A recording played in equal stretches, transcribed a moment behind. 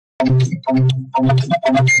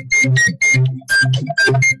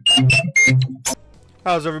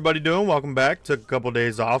How's everybody doing? Welcome back. Took a couple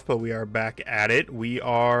days off, but we are back at it. We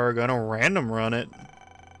are gonna random run it.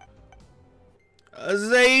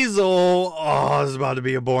 Azazel! Oh, this is about to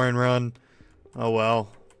be a boring run. Oh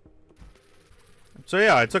well. So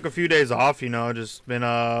yeah, I took a few days off, you know, just been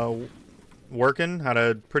working, had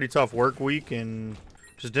a pretty tough work week, and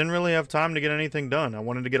just didn't really have time to get anything done. I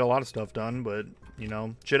wanted to get a lot of stuff done, but, you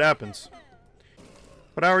know, shit happens.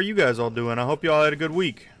 But how are you guys all doing? I hope you all had a good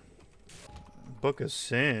week. Book of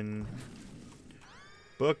Sin.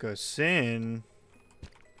 Book of Sin.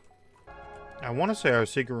 I want to say our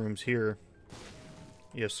secret room's here.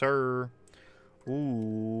 Yes, sir.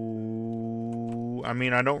 Ooh. I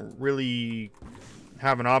mean, I don't really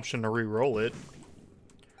have an option to re-roll it.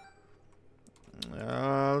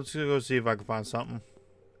 Let's go see if I can find something.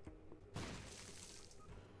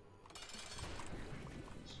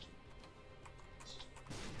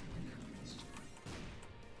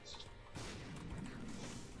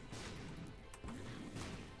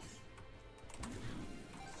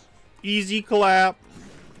 Easy clap.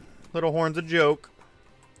 Little horn's a joke.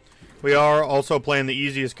 We are also playing the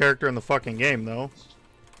easiest character in the fucking game, though.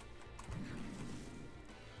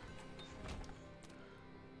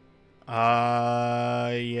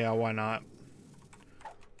 Yeah, why not?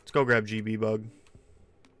 Let's go grab GB Bug.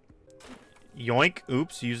 Yoink.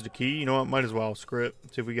 Oops, used a key. You know what? Might as well. Screw it.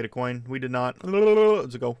 See if we get a coin. We did not.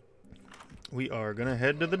 Let's go. We are gonna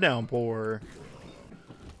head to the downpour.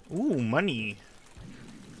 Ooh, money.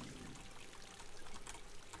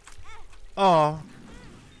 Oh.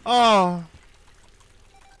 Oh.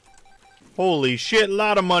 Holy shit, a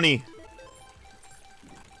lot of money.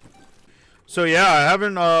 So yeah, I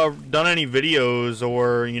haven't done any videos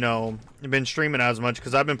or, you know, been streaming as much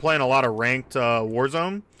because I've been playing a lot of ranked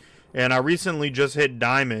Warzone. And I recently just hit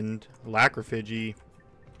Diamond. Lacrophagy.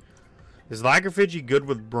 Is Lacrophagy good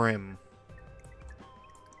with Brim?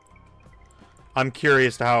 I'm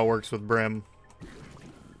curious to how it works with Brim.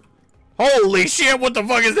 Holy shit, what the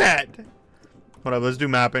fuck is that? Whatever, let's do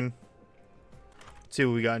mapping. Let's see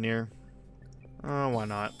what we got in here. Why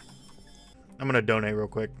not? I'm gonna donate real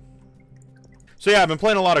quick. So yeah, I've been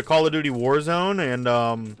playing a lot of Call of Duty Warzone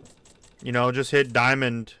and, you know, just hit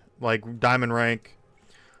Diamond, like, Diamond rank.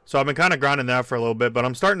 So I've been kind of grinding that for a little bit, but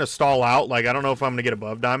I'm starting to stall out. Like, I don't know if I'm gonna get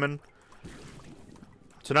above Diamond.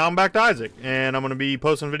 So now I'm back to Isaac, and I'm gonna be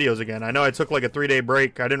posting videos again. I know I took, like, a 3-day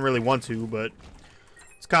break. I didn't really want to, but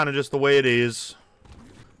it's kind of just the way it is.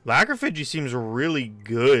 Lacrophagy seems really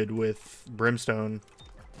good with Brimstone.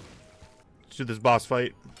 Let's do this boss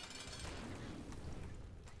fight.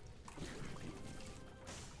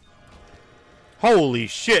 Holy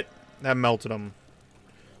shit! That melted him.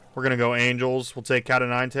 We're gonna go Angels. We'll take Cat of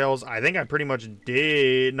Nine Tails. I think I pretty much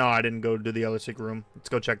did. No, I didn't go to the other secret room. Let's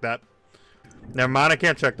go check that. Never mind, I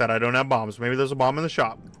can't check that. I don't have bombs. Maybe there's a bomb in the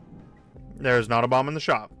shop. There's not a bomb in the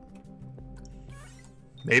shop.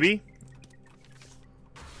 Maybe?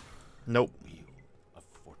 Nope.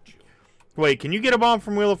 Wait, can you get a bomb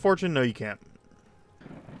from Wheel of Fortune? No, you can't.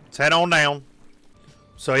 Let's head on down.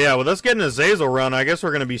 So yeah, with us getting a Azazel run, I guess we're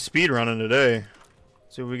going to be speed running today.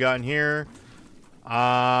 See what we got in here.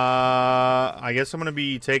 I guess I'm going to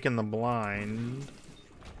be taking the blind.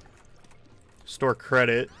 Store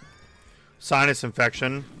credit. Sinus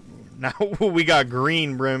infection. Now we got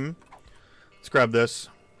green Brim. Let's grab this.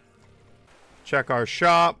 Check our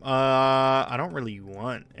shop. I don't really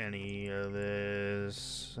want any of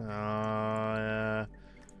this. Yeah,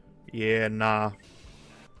 nah.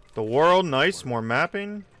 The world, nice. More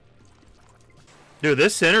mapping. Dude,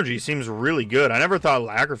 this synergy seems really good. I never thought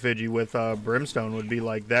Lacrophagy with Brimstone would be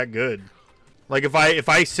like that good. Like if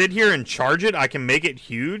I sit here and charge it, I can make it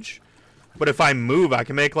huge. But if I move, I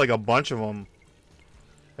can make like a bunch of them,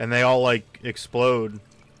 and they all like explode.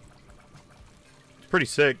 It's pretty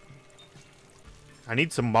sick. I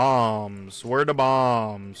need some bombs. Where are the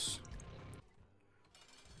bombs?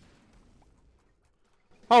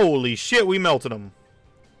 Holy shit, we melted him.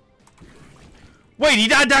 Wait, he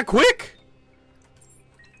died that quick?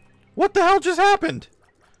 What the hell just happened?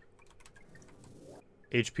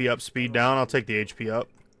 HP up, speed down. I'll take the HP up.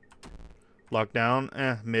 Luck down.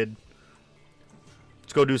 Mid.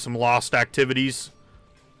 Let's go do some lost activities.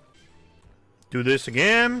 Do this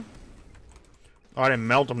again. Oh, I didn't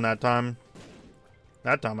melt him that time.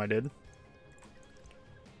 That time I did.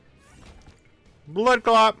 Blood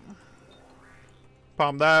clot.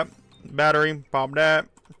 Pop that. Battery. Pop that.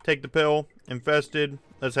 Take the pill. Infested.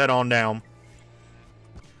 Let's head on down.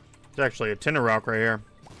 It's actually a tinder rock right here.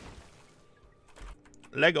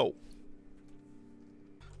 Lego.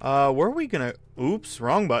 Where are we gonna... Oops,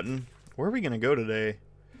 wrong button. Where are we gonna go today?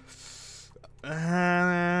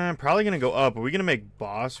 Probably gonna go up. Are we gonna make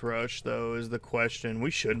boss rush, though, is the question.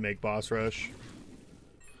 We should make boss rush.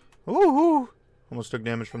 Ooh! Almost took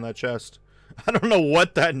damage from that chest. I don't know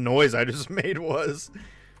what that noise I just made was.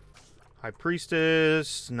 High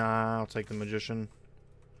Priestess. Nah, I'll take the Magician.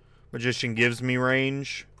 Magician gives me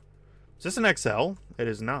range. Is this an XL? It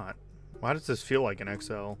is not. Why does this feel like an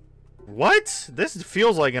XL? What? This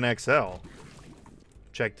feels like an XL.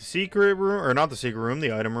 Check the secret room. Or not the secret room,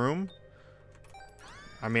 the item room.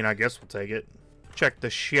 I mean, I guess we'll take it. Check the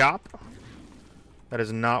shop. That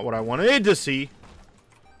is not what I wanted to see.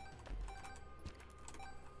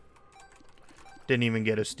 Didn't even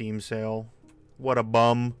get a Steam sale. What a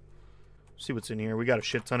bum. See what's in here. We got a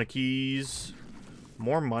shit ton of keys.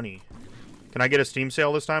 More money. Can I get a Steam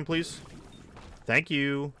sale this time, please? Thank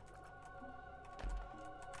you.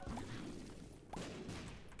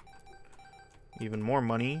 Even more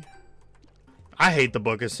money. I hate the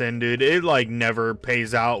Book of Sin, dude. It, like, never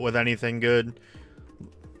pays out with anything good.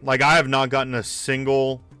 Like, I have not gotten a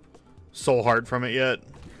single soul heart from it yet.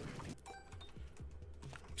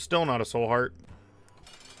 Still not a soul heart.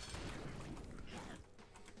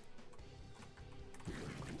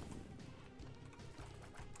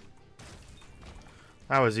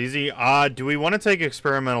 That was easy. Do we want to take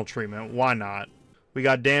experimental treatment? Why not? We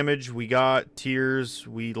got damage. We got tears.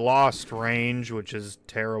 We lost range, which is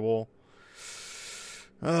terrible.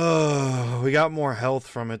 We got more health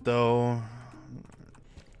from it, though.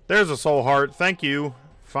 There's a soul heart. Thank you.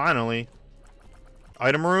 Finally.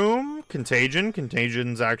 Item room. Contagion.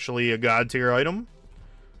 Contagion's actually a god tier item.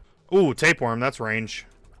 Ooh, tapeworm. That's range.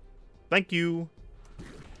 Thank you.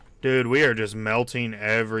 Dude, we are just melting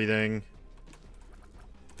everything.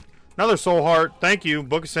 Another soul heart. Thank you.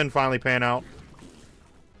 Book of Sin finally pan out.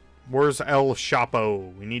 Where's El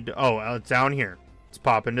Chapo? We need to... Oh, it's down here. Let's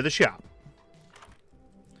pop into the shop.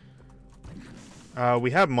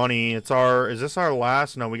 We have money. It's our... Is this our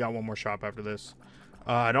last? No, we got one more shop after this.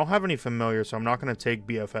 I don't have any familiar, so I'm not going to take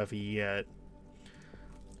BFF yet.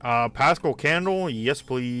 Pascal Candle. Yes,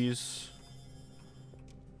 please.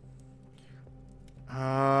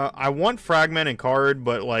 I want Fragment and Card,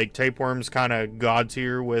 but, like, Tapeworm's kind of god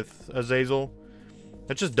tier with Azazel.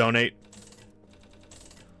 Let's just donate.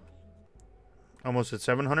 Almost at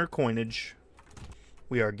 700 coinage.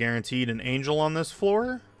 We are guaranteed an angel on this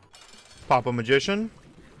floor. Pop a Magician.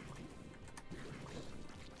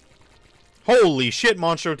 Holy shit,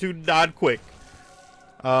 Monstro 2 died quick.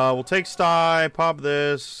 We'll take Sty, pop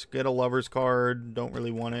this, get a Lover's card. Don't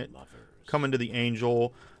really want it. Come into the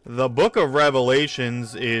Angel. The Book of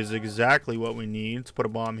Revelations is exactly what we need. Let's put a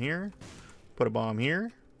bomb here. Put a bomb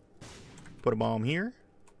here. Put a bomb here.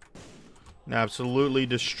 And absolutely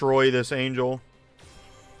destroy this Angel.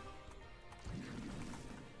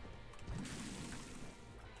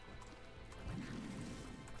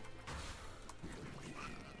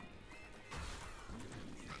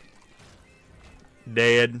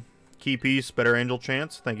 Dead. Key piece, better angel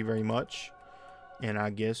chance. Thank you very much. And I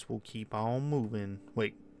guess we'll keep on moving.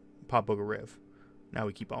 Wait, pop Book of Rev. Now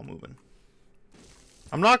we keep on moving.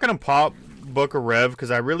 I'm not going to pop Book of Rev because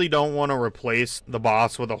I really don't want to replace the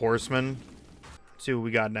boss with a horseman. Let's see what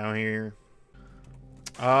we got down here.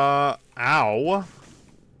 Ow.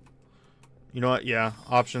 You know what? Yeah,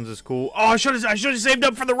 options is cool. Oh, I should have saved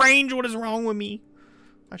up for the range. What is wrong with me?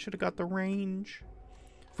 I should have got the range.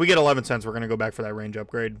 If we get 11 cents, we're going to go back for that range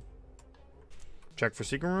upgrade. Check for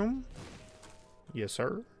secret room. Yes,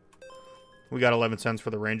 sir. We got 11 cents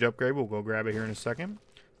for the range upgrade. We'll go grab it here in a second.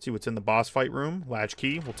 See what's in the boss fight room. Latch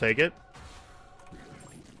key. We'll take it.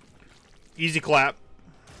 Easy clap.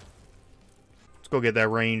 Let's go get that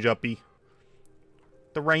range uppy.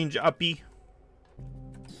 The range uppy.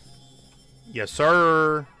 Yes,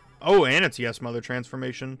 sir. Oh, and it's Yes Mother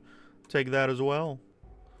transformation. Take that as well.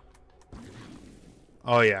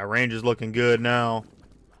 Oh, yeah. Range is looking good now.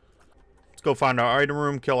 Let's go find our item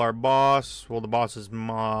room. Kill our boss. Well, the boss's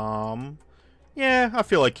mom. Yeah, I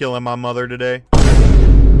feel like killing my mother today.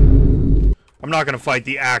 I'm not going to fight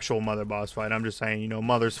the actual mother boss fight. I'm just saying, you know,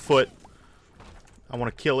 mother's foot. I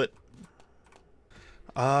want to kill it.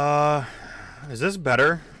 Is this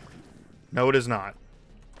better? No, it is not.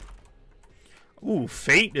 Ooh,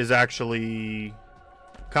 Fate is actually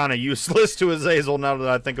kind of useless to Azazel now that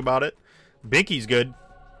I think about it. Binky's good.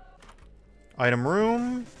 Item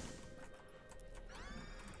room.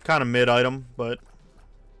 Kind of mid item, but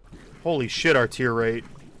holy shit, our tier rate.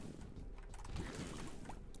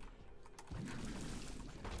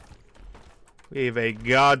 We have a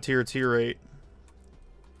god tier rate.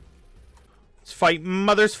 Let's fight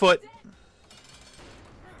Mother's Foot.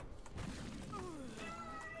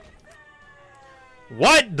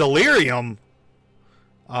 What? Delirium?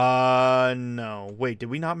 No. Wait, did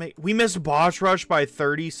we not make... We missed boss rush by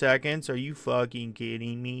 30 seconds? Are you fucking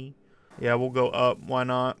kidding me? Yeah, we'll go up. Why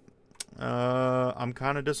not? I'm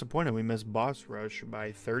kind of disappointed we missed boss rush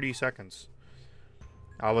by 30 seconds.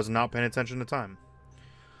 I was not paying attention to time.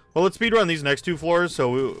 Well, let's speedrun these next 2 floors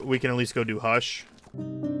so we can at least go do Hush.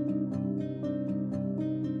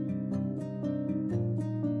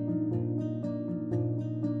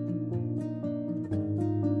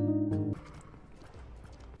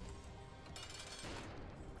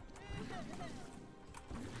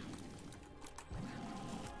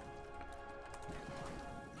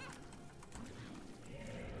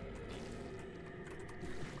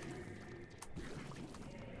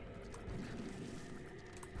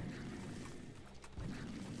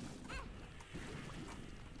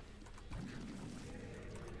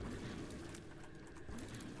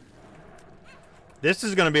 This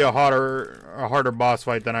is going to be a harder boss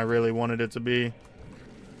fight than I really wanted it to be.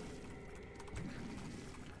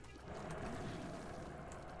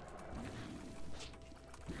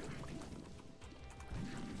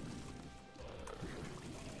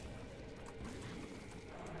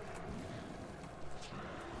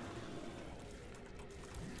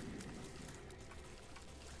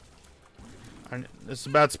 This is a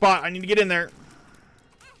bad spot. I need to get in there.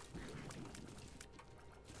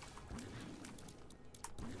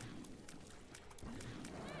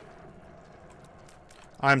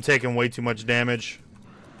 I'm taking way too much damage.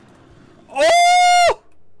 Oh!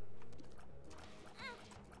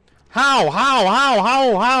 How?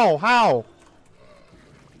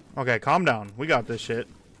 Okay, calm down. We got this shit.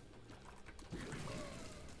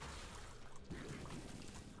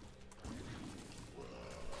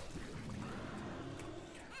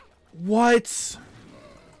 What?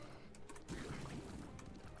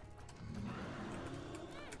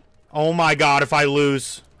 Oh my god, if I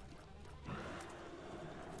lose.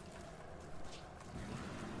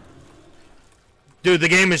 Dude, the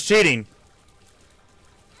game is cheating.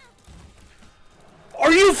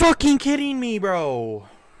 Are you fucking kidding me, bro?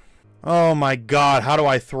 Oh my god, how do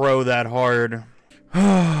I throw that hard?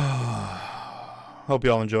 Hope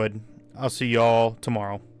y'all enjoyed. I'll see y'all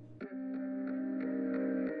tomorrow.